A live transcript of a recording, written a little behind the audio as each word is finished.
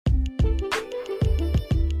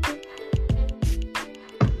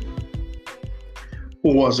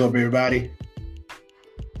What's up, everybody?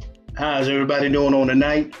 How's everybody doing on the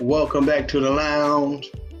night? Welcome back to the lounge.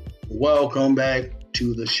 Welcome back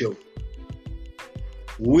to the show.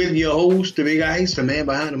 With your host, the Big Ice, the man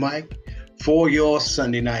behind the mic, for your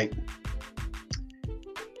Sunday night.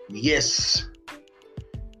 Yes.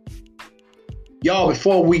 Y'all,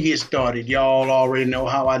 before we get started, y'all already know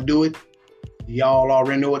how I do it. Y'all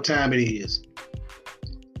already know what time it is.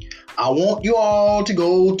 I want you all to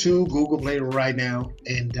go to Google Play right now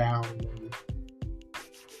and download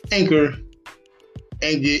Anchor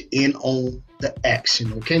and get in on the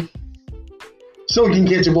action, okay? So you can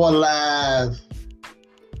get your boy live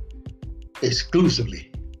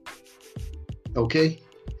exclusively, okay?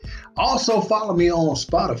 Also follow me on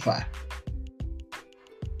Spotify.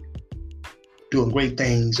 Doing great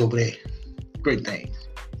things over there. Great things.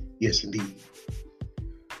 Yes, indeed.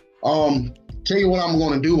 Tell you what I'm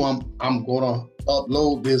going to do. I'm going to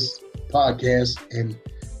upload this podcast and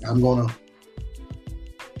I'm going to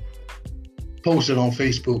post it on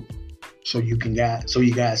Facebook so you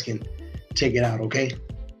guys can check it out, okay?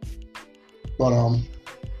 But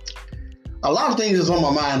a lot of things is on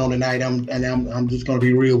my mind on the night. I'm just going to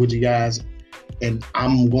be real with you guys, and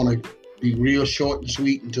I'm going to be real short and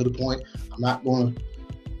sweet and to the point. I'm not going to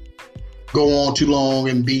go on too long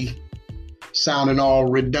and be sounding all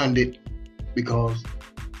redundant, because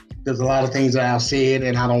there's a lot of things that I've said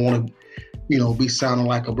and I don't want to, be sounding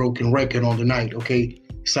like a broken record on the night, okay?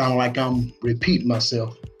 Sounding like I'm repeating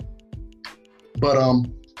myself. But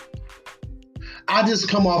I just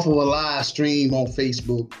come off of a live stream on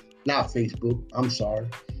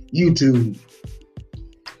YouTube.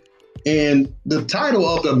 And the title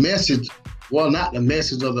of the message, well, not the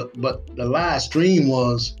message but the live stream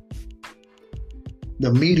was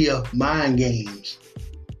The Media Mind Games.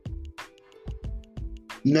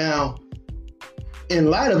 Now,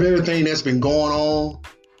 in light of everything that's been going on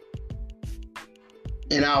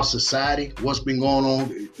in our society, what's been going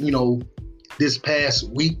on, this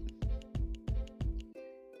past week,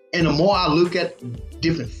 and the more I look at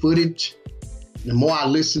different footage, the more I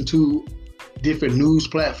listen to different news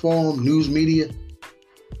platforms, news media,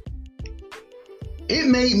 it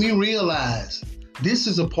made me realize this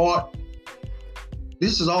is all a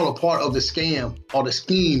part of the scam or the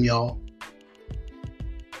scheme, y'all.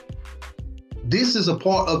 This is a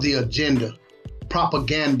part of the agenda,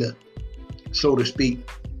 propaganda, so to speak,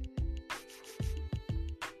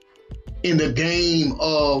 in the game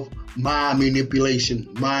of mind manipulation,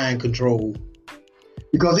 mind control.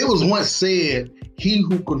 Because it was once said, he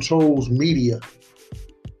who controls media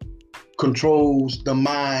controls the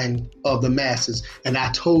mind of the masses. And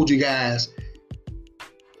I told you guys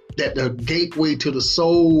that the gateway to the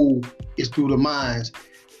soul is through the minds.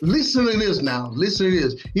 Listen to this now. Listen to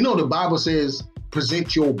this. The Bible says,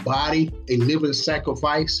 present your body a living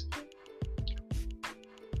sacrifice.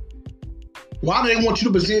 Why do they want you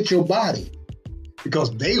to present your body? Because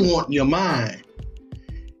they want your mind.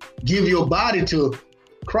 Give your body to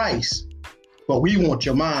Christ, but we want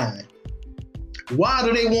your mind. Why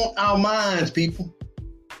do they want our minds, people?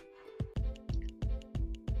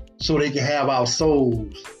 So they can have our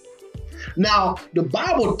souls. Now, the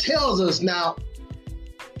Bible tells us now,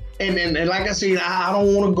 and like I said, I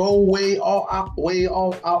don't want to go way all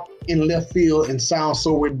out in left field and sound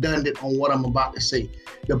so redundant on what I'm about to say.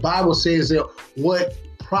 The Bible says that what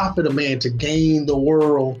profit a man to gain the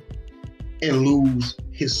world and lose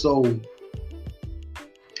his soul?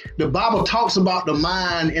 The Bible talks about the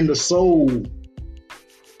mind and the soul.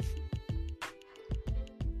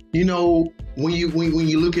 When you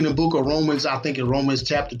look in the book of Romans, I think in Romans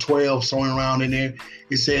chapter 12, somewhere around in there,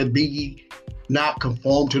 it says, be ye not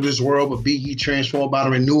conformed to this world, but be ye transformed by the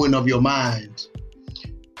renewing of your minds.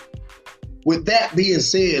 With that being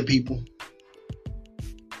said, people,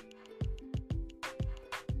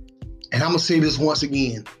 and I'm going to say this once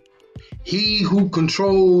again, he who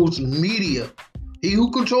controls the media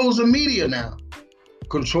now,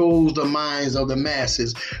 controls the minds of the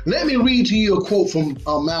masses. Let me read to you a quote from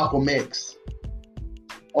Malcolm X.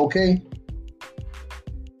 Okay?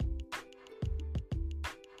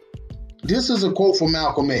 This is a quote from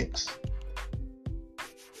Malcolm X.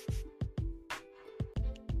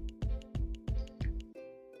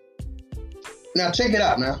 Now check it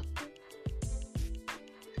out now.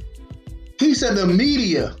 He said the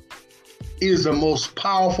media is the most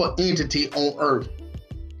powerful entity on earth.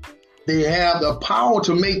 They have the power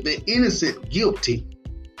to make the innocent guilty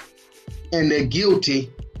and the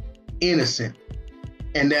guilty innocent.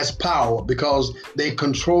 And that's power, because they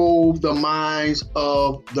control the minds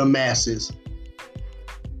of the masses.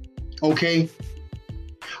 Okay?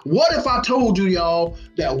 What if I told you, y'all,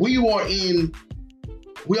 that we were in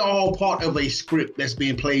We're all part of a script that's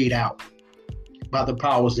being played out by the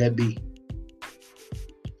powers that be.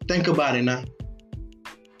 Think about it now.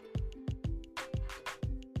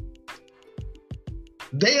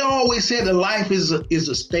 They always said that life is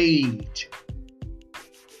a stage.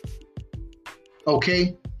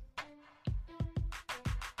 Okay?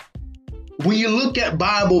 When you look at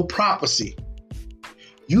Bible prophecy,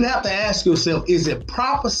 you have to ask yourself, is it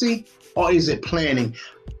prophecy or is it planning?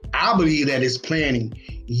 I believe that it's planning.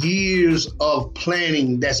 Years of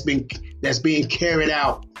planning that's being carried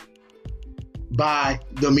out by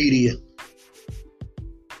the media.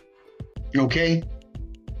 Okay?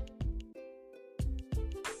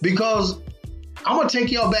 Because I'm going to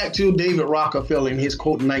take y'all back to David Rockefeller in his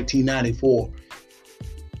quote in 1994.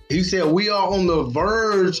 He said, we are on the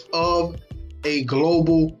verge of a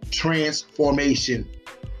global transformation.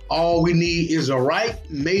 All we need is a right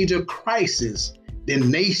major crisis.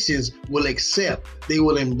 Then nations will accept, they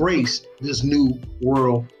will embrace this new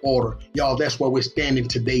world order. Y'all, that's where we're standing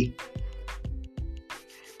today.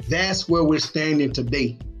 That's where we're standing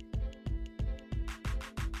today.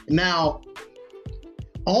 Now,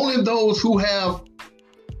 only those who have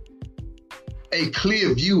a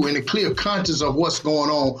clear view and a clear conscience of what's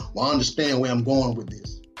going on will understand where I'm going with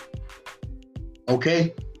this.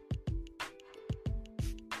 Okay?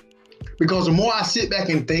 Because the more I sit back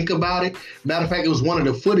and think about it, matter of fact, it was one of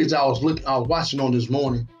the footage I was watching on this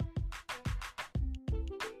morning.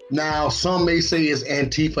 Now, some may say it's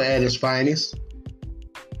Antifa at its finest.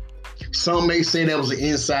 Some may say that was an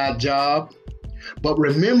inside job. But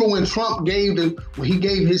remember when Trump gave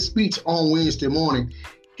his speech on Wednesday morning,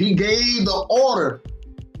 he gave the order.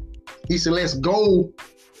 He said, let's go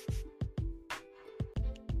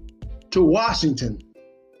to Washington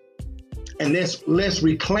and let's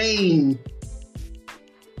reclaim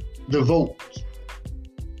the votes.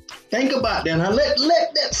 Think about that. Now let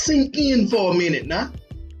that sink in for a minute now.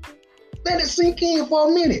 Let it sink in for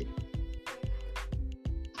a minute.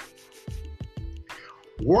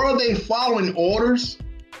 Were they following orders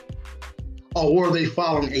or were they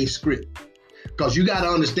following a script? Because you got to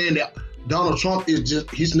understand that Donald Trump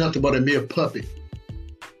he's nothing but a mere puppet.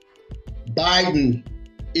 Biden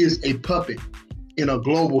is a puppet in a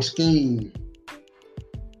global scheme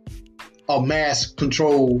of mass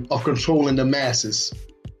control, of controlling the masses.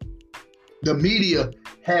 The media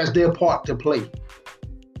has their part to play.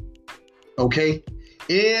 Okay?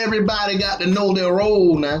 Everybody got to know their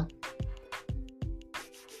role now.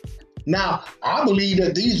 Now, I believe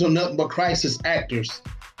that these are nothing but crisis actors.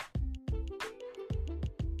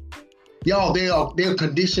 Y'all, they're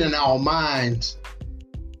conditioning our minds.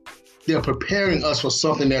 They're preparing us for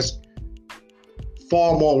something that's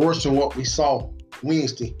far more worse than what we saw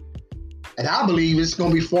Wednesday. And I believe it's going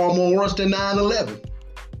to be far more worse than 9/11.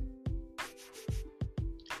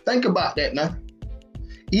 Think about that now.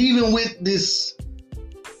 Even with this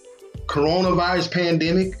coronavirus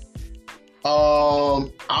pandemic,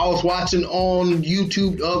 I was watching on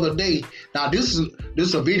YouTube the other day. Now, this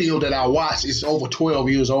is a video that I watched. It's over 12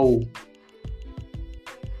 years old.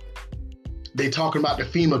 They talking about the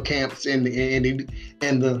FEMA camps and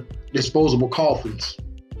the disposable coffins.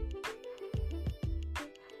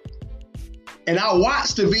 And I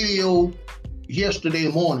watched the video yesterday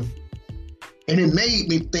morning, and it made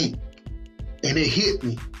me think, and it hit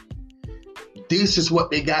me. This is what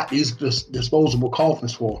they got these disposable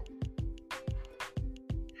coffins for.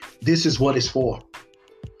 This is what it's for.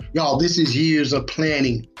 Y'all, this is years of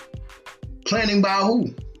planning. Planning by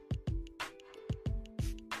who?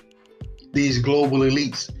 These global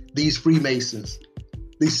elites, these Freemasons,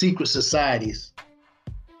 these secret societies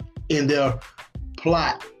in their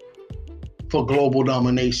plot for global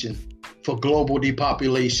domination, for global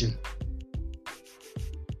depopulation.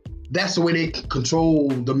 That's the way they control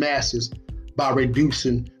the masses, by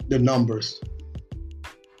reducing the numbers.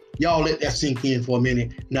 Y'all let that sink in for a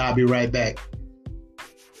minute. Now I'll be right back.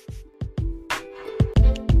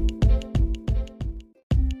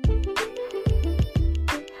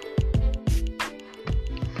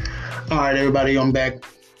 All right, everybody, I'm back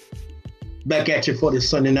at you for this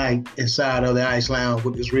Sunday night inside of the Ice Lounge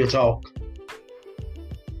with this real talk.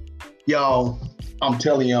 Y'all, I'm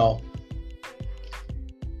telling y'all,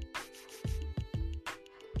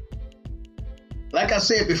 like I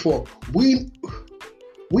said before, we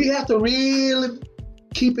have to really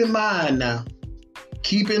keep in mind now.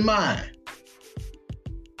 Keep in mind.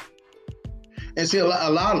 And see, a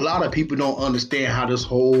lot of people don't understand how this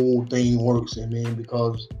whole thing works, and man,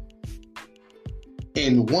 because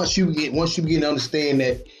once you begin to understand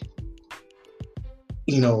that,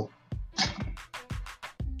 you know,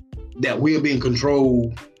 that we're being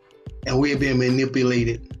controlled and we're being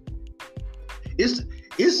manipulated. It's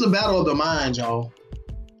the battle of the mind, y'all.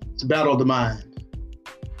 It's a battle of the mind.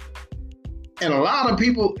 And a lot of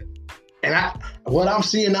people, what I'm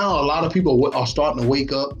seeing now, a lot of people are starting to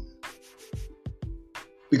wake up,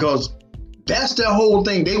 because that's their whole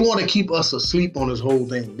thing. They want to keep us asleep on this whole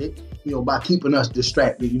thing. By keeping us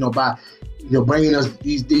distracted, by bringing us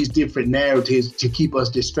these different narratives to keep us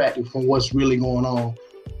distracted from what's really going on.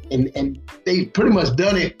 And they pretty much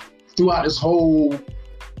done it throughout this whole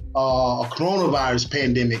coronavirus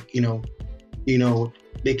pandemic.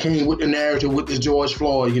 They came with the narrative with this George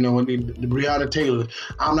Floyd, and the Breonna Taylor.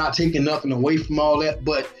 I'm not taking nothing away from all that,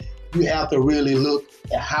 but you have to really look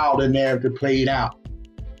at how the narrative played out.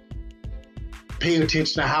 Pay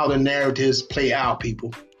attention to how the narratives play out,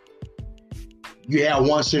 people. You have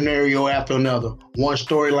one scenario after another, one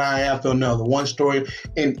storyline after another,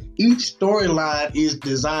 and each storyline is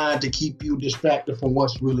designed to keep you distracted from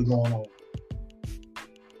what's really going on.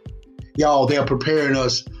 Y'all, they're preparing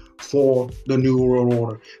us for the New World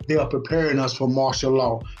Order. They are preparing us for martial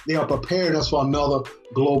law. They are preparing us for another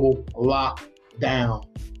global lockdown.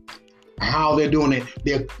 How they're doing it,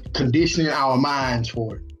 they're conditioning our minds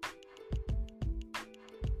for it.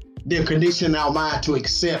 They're conditioning our mind to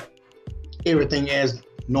accept everything as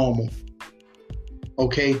normal.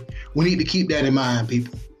 Okay? We need to keep that in mind,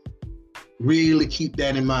 people. Really keep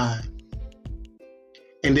that in mind.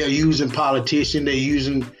 And they're using politicians, they're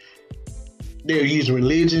using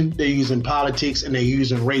religion, they're using politics, and they're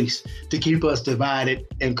using race to keep us divided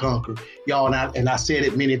and conquered. Y'all, and I said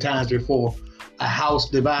it many times before, a house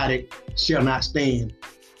divided shall not stand.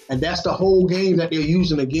 And that's the whole game that they're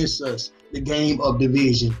using against us, the game of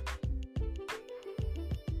division.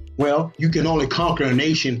 Well, you can only conquer a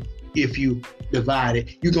nation if you divide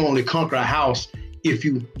it. You can only conquer a house if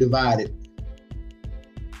you divide it.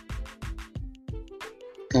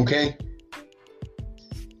 Okay?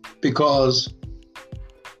 Because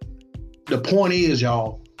the point is,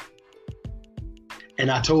 y'all,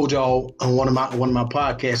 and I told y'all on one of my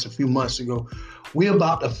podcasts a few months ago, we're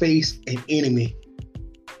about to face an enemy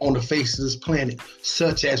on the face of this planet,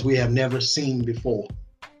 such as we have never seen before.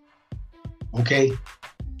 Okay?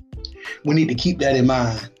 We need to keep that in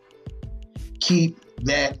mind. Keep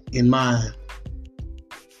that in mind.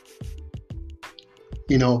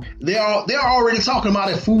 They're already talking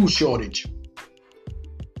about a food shortage.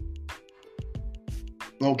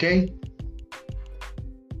 Okay?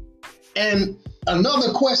 And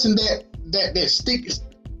another question that's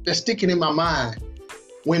sticking in my mind,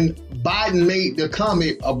 when Biden made the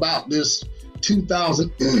comment about this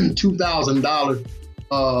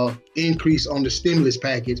 $2,000 increase on the stimulus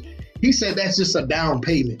package, he said that's just a down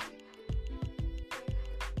payment.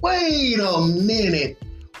 Wait a minute.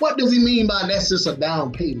 What does he mean by that's just a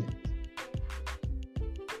down payment?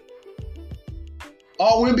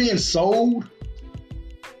 Are we being sold?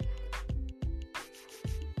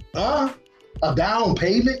 A down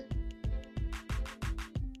payment?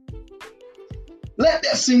 Let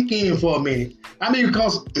that sink in for a minute. I mean,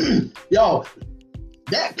 because y'all,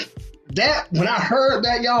 that when I heard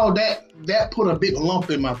that, y'all, that put a big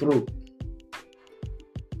lump in my throat.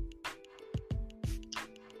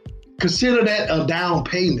 Consider that a down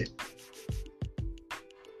payment.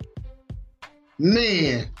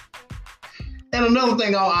 Man. And another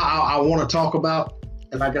thing I want to talk about,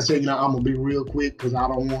 and like I said, I'm going to be real quick because I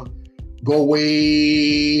don't want to go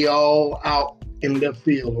way all out in left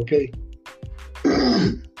field, okay?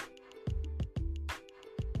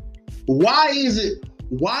 Why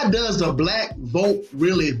does the black vote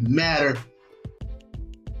really matter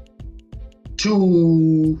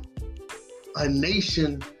to a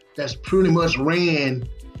nation that's pretty much ran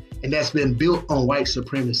and that's been built on white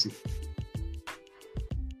supremacy?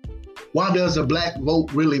 Why does the black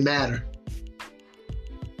vote really matter?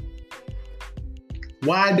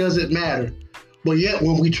 Why does it matter? But yet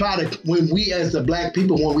when we as the black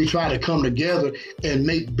people, when we try to come together and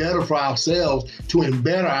make better for ourselves, to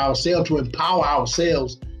better ourselves, to empower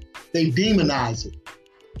ourselves, they demonize it.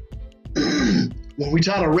 When we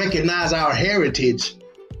try to recognize our heritage,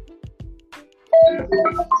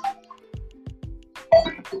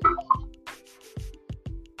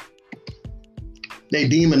 they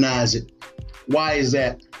demonize it. Why is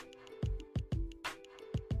that?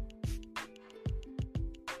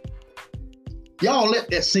 Y'all let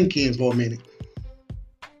that sink in for a minute.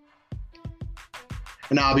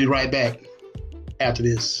 And I'll be right back after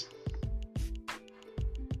this.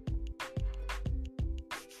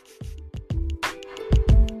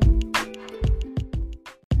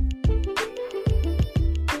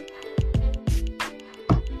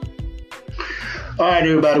 All right,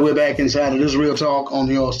 everybody, we're back inside of this Real Talk on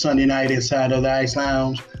your Sunday night inside of the Ice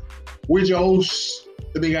Lounge with your host,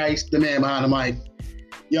 the Big Ice, the man behind the mic.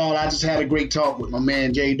 Y'all, I just had a great talk with my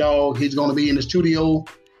man, J Dog. He's going to be in the studio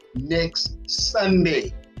next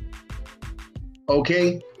Sunday.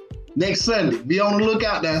 Okay? Next Sunday. Be on the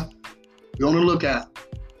lookout now. Be on the lookout.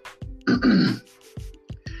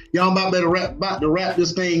 Y'all, I'm about to wrap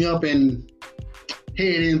this thing up and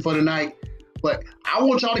head in for the night. But I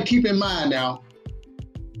want y'all to keep in mind now,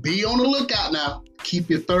 be on the lookout now. Keep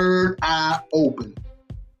your third eye open.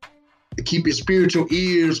 Keep your spiritual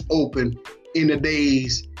ears open in the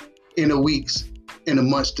days, in the weeks, in the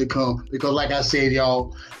months to come. Because like I said,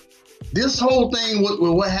 y'all, this whole thing with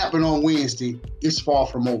what happened on Wednesday is far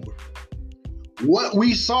from over. What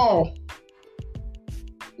we saw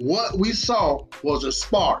was a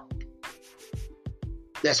spark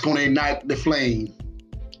that's going to ignite the flame.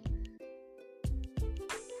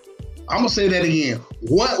 I'm going to say that again.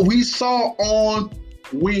 What we saw on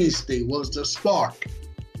Wednesday was the spark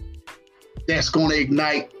that's going to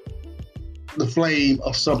ignite the flame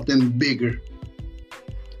of something bigger.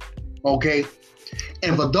 Okay?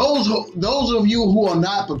 And for those of you who are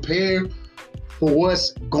not prepared for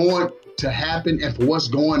what's going to happen and for what's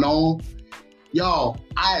going on, y'all,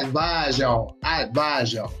 I advise y'all.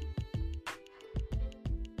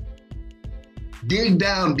 Dig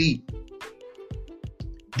down deep.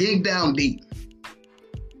 Dig down deep.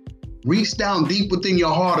 Reach down deep within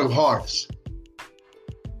your heart of hearts.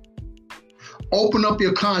 Open up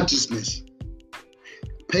your consciousness.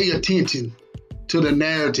 Pay attention to the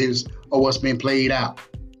narratives of what's been played out.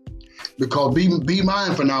 Because be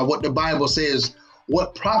mindful now what the Bible says,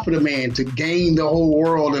 what profit a man to gain the whole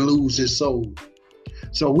world and lose his soul.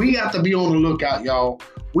 So we have to be on the lookout, y'all.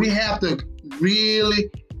 We have to really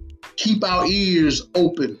keep our ears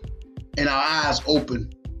open and our eyes open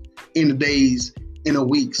in the days, in the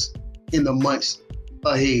weeks, in the months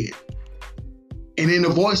ahead. And in the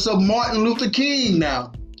voice of Martin Luther King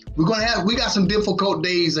now, we got some difficult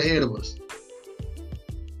days ahead of us.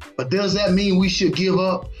 But does that mean we should give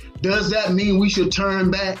up? Does that mean we should turn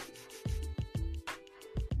back?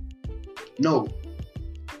 No.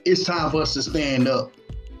 It's time for us to stand up.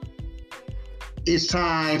 It's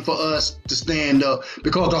time for us to stand up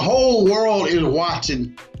because the whole world is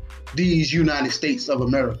watching these United States of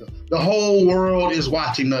America. The whole world is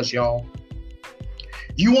watching us, y'all.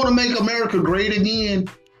 You want to make America great again?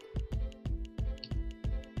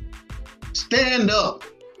 Stand up.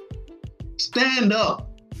 Stand up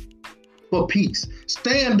for peace.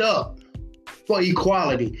 Stand up for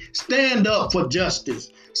equality. Stand up for justice.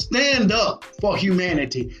 Stand up for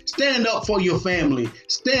humanity. Stand up for your family.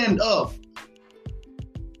 Stand up.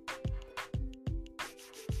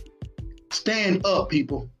 Stand up,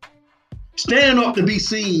 people. Stand up to be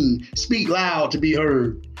seen. Speak loud to be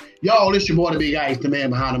heard. Y'all, it's your boy, the Big Ice, the man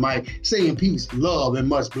behind the mic, saying peace, love, and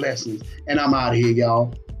much blessings. And I'm out of here,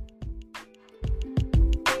 y'all.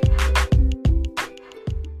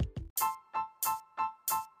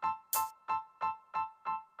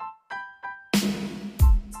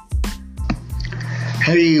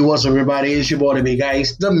 Hey, what's up, everybody? It's your boy, the Big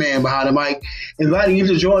Ice, the man behind the mic, inviting you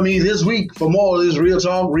to join me this week for more of this real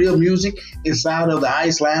talk, real music inside of the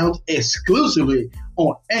Ice Lounge, exclusively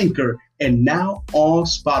on Anchor and now on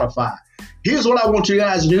Spotify. Here's what I want you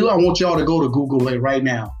guys to do. I want y'all to go to Google Play right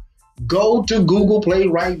now. Go to Google Play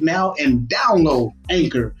right now and download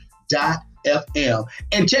Anchor.fm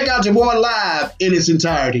and check out your boy live in its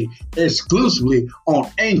entirety, exclusively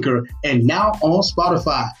on Anchor and now on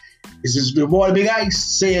Spotify. This is your boy Big Ice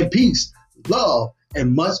saying peace, love,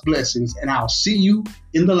 and much blessings. And I'll see you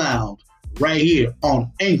in the lounge right here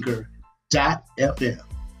on Anchor.fm.